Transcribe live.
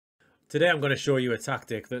Today I'm going to show you a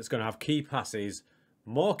tactic that's going to have key passes,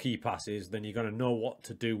 more key passes than you're going to know what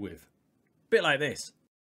to do with. Bit like this.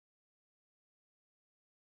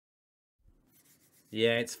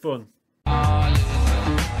 Yeah, it's fun.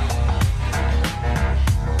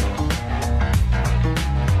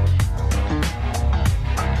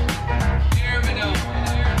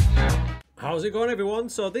 How's it going, everyone?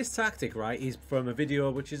 So this tactic, right, is from a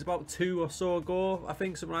video which is about 2 or so ago, I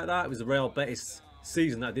think, something like that. It was the Real Betis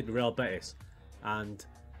season that I did the Real Betis, and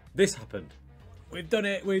this happened. We've done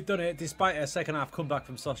it. Despite a second half comeback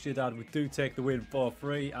from Sociedad, we do take the win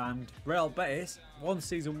 4-3, and Real Betis, one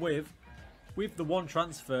season with the one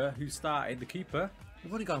transfer who started, the keeper.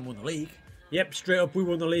 We've only gone and won the league. Yep, straight up, we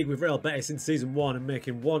won the league with Real Betis in season 1 and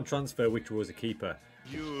making one transfer, which was a keeper.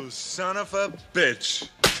 You son of a bitch.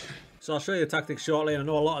 So I'll show you the tactic shortly, and I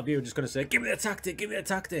know a lot of you are just going to say, give me the tactic, give me the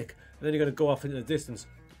tactic, and then you're going to go off into the distance.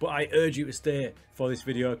 But I urge you to stay for this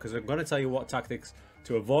video, because I'm going to tell you what tactics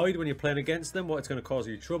to avoid when you're playing against them, what it's going to cause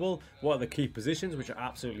you trouble, what are the key positions, which are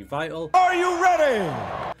absolutely vital. Are you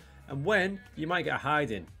ready? And when you might get a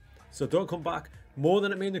hiding. So don't come back more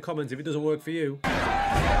than at me in the comments if it doesn't work for you.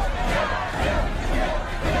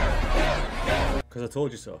 Because I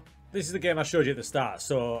told you so. This is the game I showed you at the start.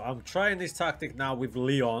 So I'm trying this tactic now with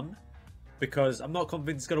Lyon, because I'm not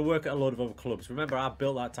convinced it's going to work at a load of other clubs. Remember, I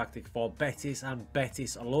built that tactic for Betis and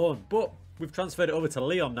Betis alone. But we've transferred it over to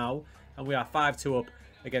Lyon now, and we are 5-2 up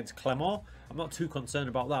against Clermont. I'm not too concerned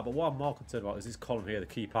about that, but what I'm more concerned about is this column here, the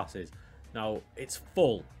key passes. Now, it's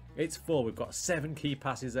full. It's full. We've got 7 key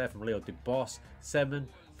passes there from Leo de Boss, 7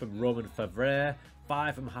 from Roman Favre,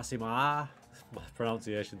 5 from Hassimar. My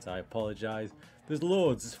pronunciations, I apologise. There's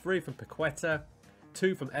loads. There's 3 from Paqueta,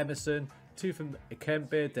 2 from Emerson, 2 from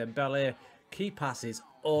Ikembe, Dembele. Key passes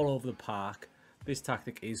all over the park. This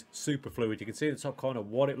tactic is super fluid. You can see in the top corner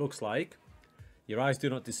what it looks like. Your eyes do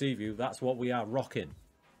not deceive you. That's what we are rocking.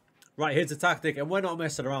 Right, here's the tactic, and we're not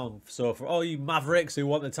messing around. So for all you mavericks who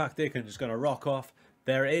want the tactic and just going to rock off,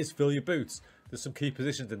 there it is. Fill your boots. There's some key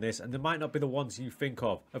positions in this, and they might not be the ones you think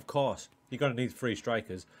of. Of course, you're going to need 3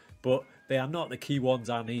 strikers, but they are not the key ones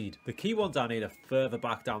I need. The key ones I need are further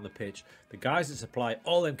back down the pitch. The guys that supply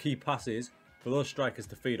all them key passes for those strikers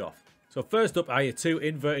to feed off. So first up are your 2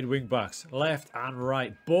 inverted wing backs, left and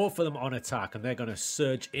right, both of them on attack, and they're going to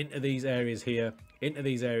surge into these areas here,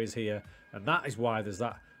 and that is why there's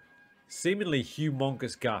that seemingly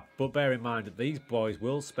humongous gap. But bear in mind that these boys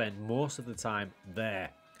will spend most of the time there,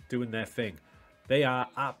 doing their thing. They are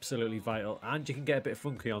absolutely vital, and you can get a bit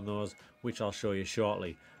funky on those, which I'll show you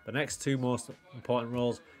shortly. The next 2 most important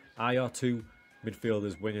roles are your 2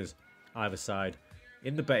 midfielders, wingers, either side.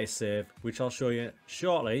 In the Betis save, which I'll show you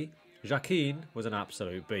shortly, Joaquin was an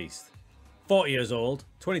absolute beast. 40 years old,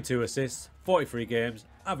 22 assists, 43 games,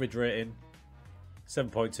 average rating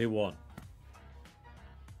 7.21.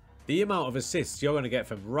 The amount of assists you're going to get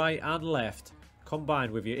from right and left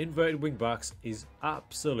combined with your inverted wing backs is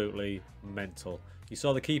absolutely mental. You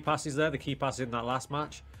saw the key passes there. The key passes in that last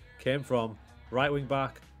match came from right wing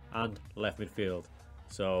back and left midfield.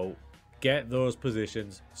 So get those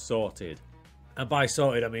positions sorted. And by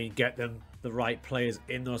sorted, I mean get them the right players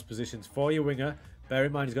in those positions for your winger. Bear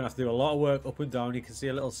in mind he's going to have to do a lot of work up and down. You can see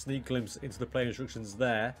a little sneak glimpse into the play instructions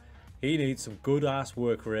there. He needs some good ass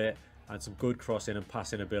work rate and some good crossing and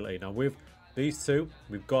passing ability. Now with these 2,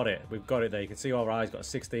 we've got it. We've got it there. You can see our eyes got a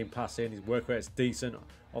 16 passing. His work rate's decent.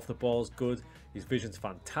 Off the ball's good. His vision's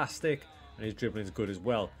fantastic. And his dribbling's good as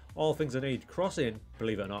well. All things I need. Crossing,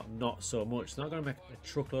 believe it or not, not so much. It's not going to make a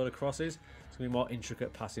truckload of crosses. It's going to be more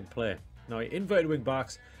intricate passing play. Now, inverted wing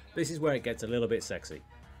backs, this is where it gets a little bit sexy.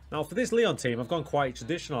 Now, for this Lyon team, I've gone quite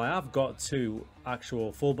traditional. I have got 2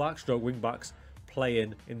 actual fullbacks, stroke wing backs,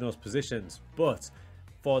 playing in those positions. But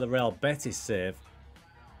for the Real Betis save,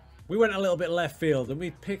 we went a little bit left field and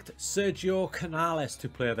we picked Sergio Canales to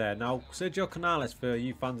play there. Now, Sergio Canales, for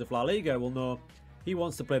you fans of La Liga, will know he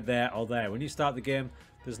wants to play there or there. When you start the game,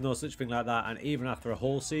 there's no such thing like that. And even after a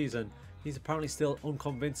whole season, he's apparently still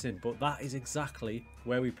unconvincing. But that is exactly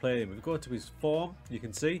where we play him. If we go to his form, you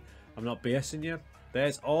can see, I'm not BSing you.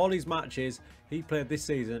 There's all his matches he played this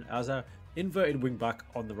season as a inverted wing back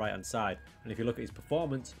on the right hand side. And if you look at his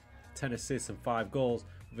performance, 10 assists and 5 goals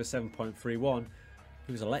with a 7.31,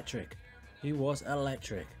 he was electric. He was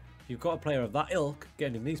electric. If you've got a player of that ilk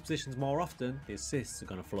getting in these positions more often, the assists are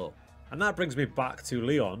going to flow. And that brings me back to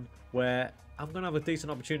Lyon, where I'm going to have a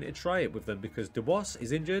decent opportunity to try it with them, because De Boss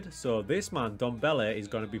is injured. So this man, Dembele, is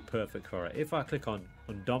going to be perfect for it. If I click on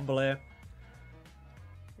Dembele,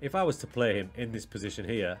 if I was to play him in this position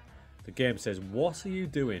here, the game says, what are you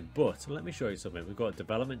doing? But let me show you something. We've got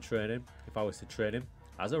development training. If I was to train him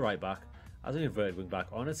as a right back, as an inverted wing back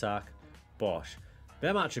on attack, Bosch.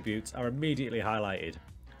 Them attributes are immediately highlighted.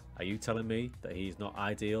 Are you telling me that he's not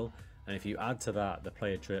ideal? And if you add to that the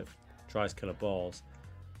player trip, tries killer balls,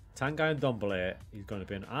 Tanguy Ndombele is going to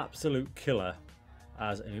be an absolute killer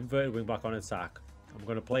as an inverted wing back on attack. I'm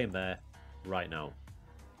going to play him there right now.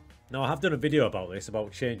 Now I have done a video about this,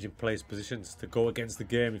 about changing players' positions to go against the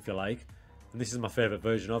game if you like. And this is my favourite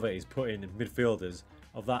version of it, is putting midfielders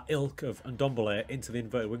of that ilk of Ndombele into the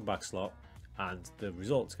inverted wing back slot. And the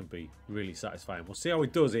results can be really satisfying. We'll see how he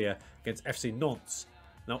does here against FC Nantes.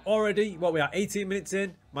 Now already, what we are 18 minutes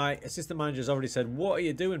in, my assistant manager's already said, what are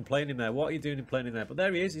you doing playing him there? What are you doing playing him there? But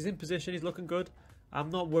there he is, he's in position, he's looking good.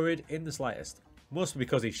 I'm not worried in the slightest. Mostly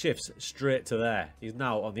because he shifts straight to there. He's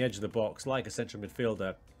now on the edge of the box like a central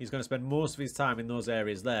midfielder. He's going to spend most of his time in those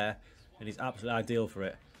areas there, and he's absolutely ideal for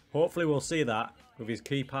it. Hopefully we'll see that with his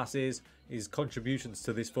key passes, his contributions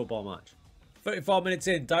to this football match. 34 minutes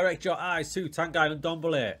in, direct your eyes to Tanguy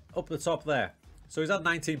Ndombele, up the top there. So he's had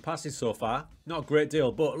 19 passes so far, not a great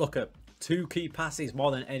deal, but look at 2 key passes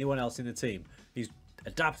more than anyone else in the team. He's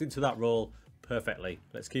adapting to that role perfectly.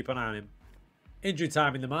 Let's keep an eye on him. Injury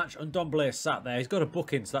time in the match, Ndombele sat there. He's got a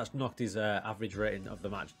booking, so that's knocked his average rating of the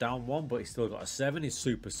match down 1, but he's still got a 7. He's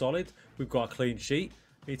super solid. We've got a clean sheet.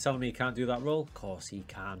 Are you telling me he can't do that role? Of course he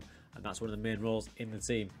can. And that's one of the main roles in the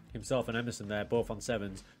team. Himself and Emerson there, both on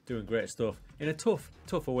 7s, doing great stuff in a tough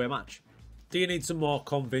away match. Do you need some more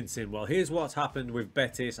convincing? Well, here's what's happened with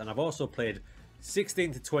Betis, and I've also played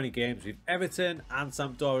 16 to 20 games with Everton and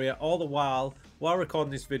Sampdoria. All the while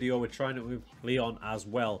recording this video, we're trying it with Lyon as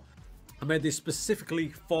well. I made this specifically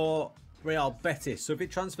for Real Betis, so if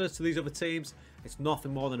it transfers to these other teams, it's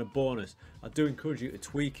nothing more than a bonus. I do encourage you to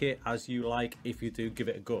tweak it as you like if you do give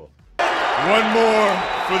it a go. One more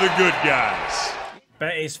for the good guys.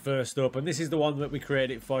 Betis first up, and this is the one that we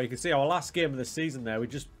created it for. You can see our last game of the season there, we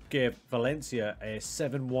just gave Valencia a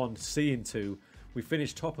 7-1 C2. We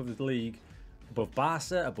finished top of the league, above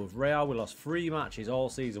Barca, above Real. We lost 3 matches all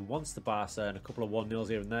season, once to Barca and a couple of 1-0s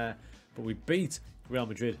here and there. But we beat Real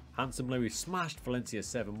Madrid handsomely. We smashed Valencia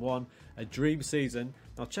 7-1. A dream season.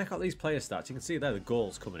 Now check out these player stats. You can see there the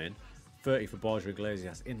goals coming in. 30 for Borja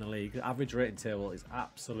Iglesias in the league. The average rating table is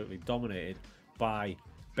absolutely dominated by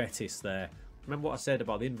Betis there. Remember what I said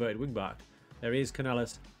about the inverted wing back? There is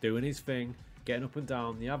Canellas doing his thing, getting up and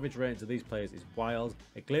down. The average rating of these players is wild.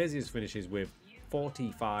 Iglesias finishes with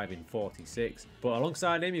 45 in 46. But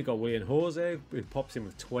alongside him, you've got William Jose, who pops in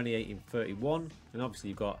with 28 in 31. And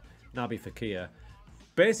obviously you've got Naby Fekir.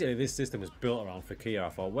 Basically, this system was built around Fekir. I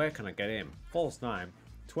thought, where can I get him? False 9,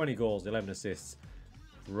 20 goals, 11 assists.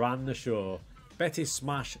 Ran the show. Betis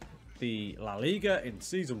smashed the La Liga in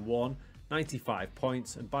Season 1, 95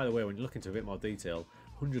 points. And by the way, when you look into a bit more detail,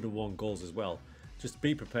 101 goals as well. Just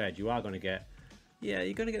be prepared, you are going to get, yeah,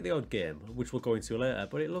 you're going to get the odd game, which we'll go into later.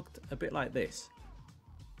 But it looked a bit like this.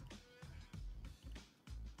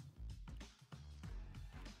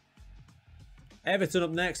 Everton up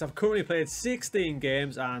next. I've currently played 16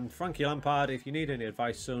 games, and Frankie Lampard, if you need any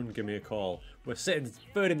advice, son, give me a call. We're sitting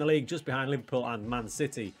 3rd in the league, just behind Liverpool and Man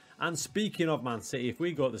City. And speaking of Man City, if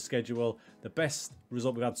we go to the schedule, the best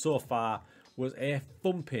result we've had so far was a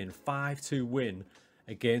thumping 5-2 win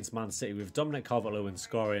against Man City, with Dominic Calvert-Lewin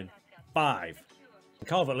scoring 5.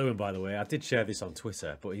 Calvert-Lewin, by the way, I did share this on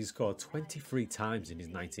Twitter, but he's scored 23 times in his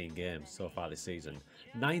 19 games so far this season.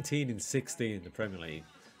 19 in 16 in the Premier League.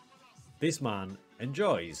 This man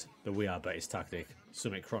enjoys the We Are Betis tactic,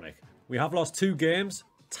 Summit Chronic. We have lost 2 games.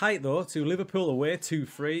 Tight though, to Liverpool away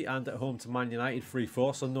 2-3 and at home to Man United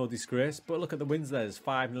 3-4, so no disgrace. But look at the wins there. There's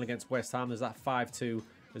 5-0 against West Ham. There's that 5-2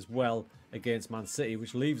 as well against Man City,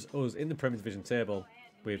 which leaves us in the Premier Division table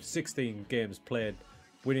with 16 games played,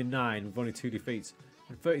 winning 9 with only 2 defeats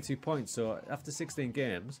and 32 points. So after 16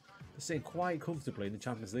 games, they're sitting quite comfortably in the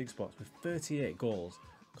Champions League spots with 38 goals,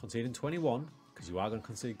 conceding 21, because you are going to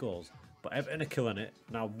concede goals. But Everton are killing it.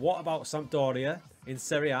 Now, what about Sampdoria in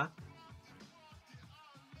Serie A?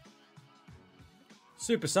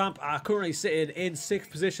 Super Samp are currently sitting in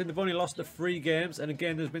 6th position. They've only lost the 3 games. And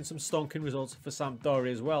again, there's been some stonking results for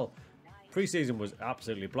Sampdoria as well. Pre-season was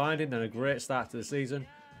absolutely blinding and a great start to the season.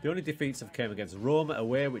 The only defeats have came against Roma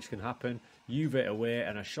away, which can happen, Juve away,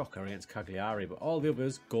 and a shocker against Cagliari. But all the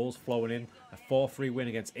others, goals flowing in, a 4-3 win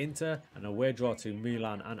against Inter, an away draw to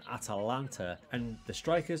Milan and Atalanta. And the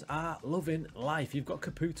strikers are loving life. You've got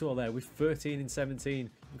Caputo there with 13 in 17.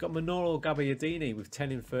 You've got Manolo Gabbiadini with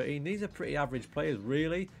 10 in 13. These are pretty average players,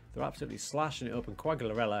 really. They're absolutely slashing it up. And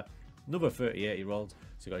Quagliarella, another 38-year-old.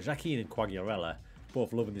 So you've got Jacquin and Quagliarella,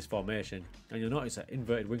 both loving this formation. And you'll notice that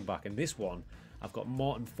inverted wing back in this one, I've got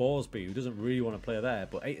Morton Forsby, who doesn't really want to play there,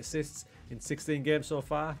 but 8 assists in 16 games so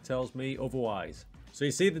far tells me otherwise. So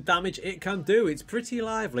you see the damage it can do. It's pretty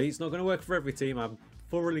lively. It's not going to work for every team. I'm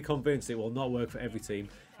thoroughly convinced it will not work for every team.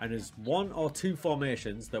 And there's 1 or 2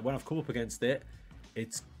 formations that when I've come up against it,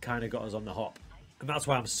 it's kind of got us on the hop. And that's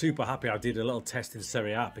why I'm super happy I did a little test in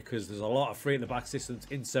Serie A, because there's a lot of free at the back systems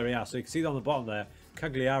in Serie A. So you can see on the bottom there,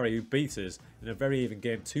 Cagliari, who beat us in a very even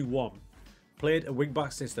game 2-1, played a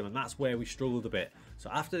wing-back system, and that's where we struggled a bit. So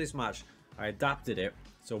after this match, I adapted it.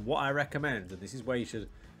 So what I recommend, and this is where you should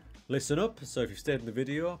listen up, so if you've stayed in the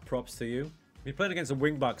video, props to you. If you're playing against a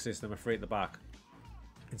wing-back system, a free at the back,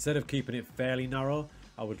 instead of keeping it fairly narrow,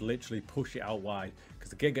 I would literally push it out wide,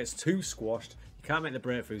 because the game gets too squashed. You can't make the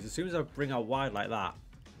breakthroughs. As soon as I bring out wide like that,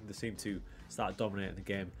 they seem to start dominating the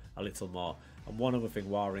game a little more. And one other thing,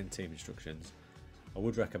 while we're in team instructions, I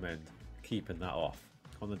would recommend keeping that off.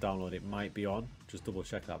 On the download it might be on, just double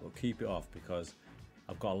check that, but keep it off, because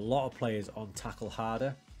I've got a lot of players on tackle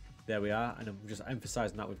harder. There we are, and I'm just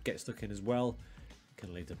emphasising that with get stuck in as well. It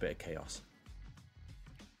can lead to a bit of chaos.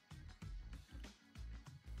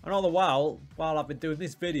 And all the while I've been doing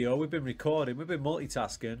this video, we've been recording, we've been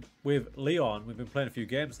multitasking with Lyon. We've been playing a few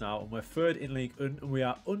games now, and we're 3rd in League and we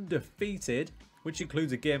are undefeated, which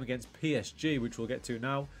includes a game against PSG, which we'll get to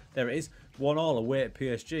now. There it is, 1-1 away at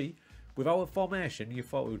PSG. With our formation, you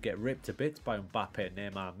thought we would get ripped to bits by Mbappe,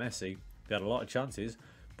 Neymar and Messi. They had a lot of chances,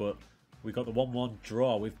 but we got the 1-1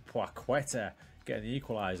 draw with Paqueta getting the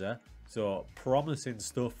equaliser. So promising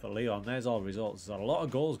stuff for Lyon. There's all the results. There's a lot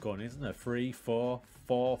of goals going, isn't there? 3, 4,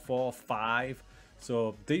 4, 4, 5.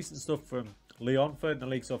 So decent stuff from Lyon, 3rd in the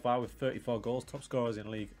league so far with 34 goals. Top scorers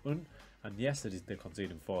in League 1. And yes, they're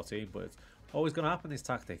conceding 14, but it's always going to happen, this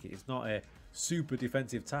tactic. It's not a super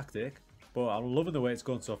defensive tactic, but I'm loving the way it's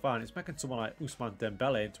going so far. And it's making someone like Ousmane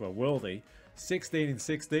Dembele into a worldie. 16 in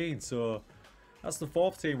 16. So that's the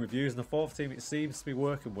 4th team we've used, and the 4th team it seems to be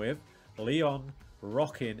working with. Lyon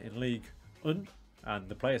rocking in League 1, and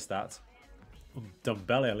the player stats,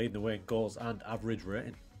 Dembele leading the way in goals and average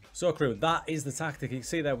rating. So crew, that is the tactic. You can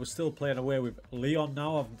see there we're still playing away with Lyon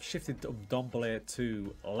now. I've shifted Dembele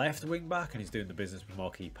to left wing back, and he's doing the business with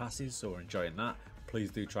more key passes, so we're enjoying that.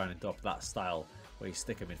 Please do try and adopt that style where you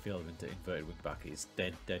stick a midfielder into inverted wing back. It's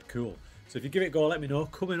dead cool. So if you give it a go, let me know.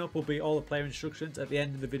 Coming up will be all the player instructions at the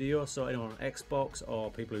end of the video, so anyone on Xbox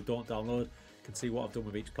or people who don't download can see what I've done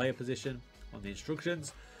with each player position on the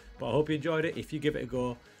instructions. But I hope you enjoyed it. If you give it a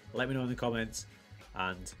go, let me know in the comments,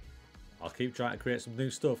 and I'll keep trying to create some new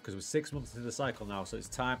stuff, because we're 6 months into the cycle now, so it's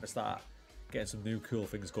time to start getting some new cool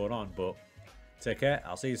things going on. But take care,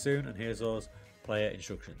 I'll see you soon, and here's those player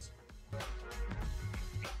instructions.